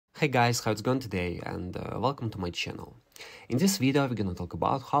Hey guys, how it's going today and welcome to my channel. In this video we're gonna talk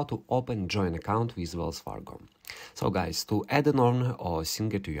about how to open joint account with Wells Fargo. So guys, to add an owner or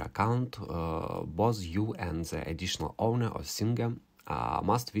singer to your account, both you and the additional owner or singer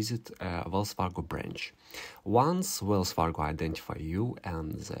must visit a Wells Fargo branch. Once Wells Fargo identify you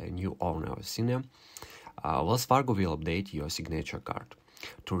and the new owner or singer, Wells Fargo will update your signature card.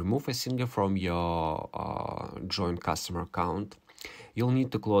 To remove a singer from your joint customer account, you'll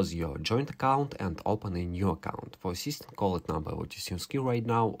need to close your joint account and open a new account. For assistance, call it number what you see on screen right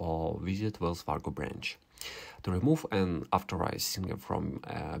now or visit Wells Fargo branch. To remove an authorized singer from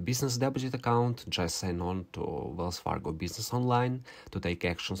a business deposit account, just sign on to Wells Fargo Business Online to take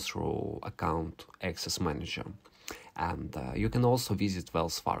actions through Account Access Manager. And you can also visit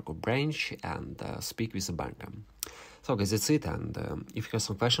Wells Fargo branch and speak with the banker. So guys, that's it, and if you have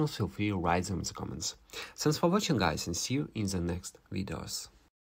some questions, feel free to write them in the comments. Thanks for watching guys, and see you in the next videos.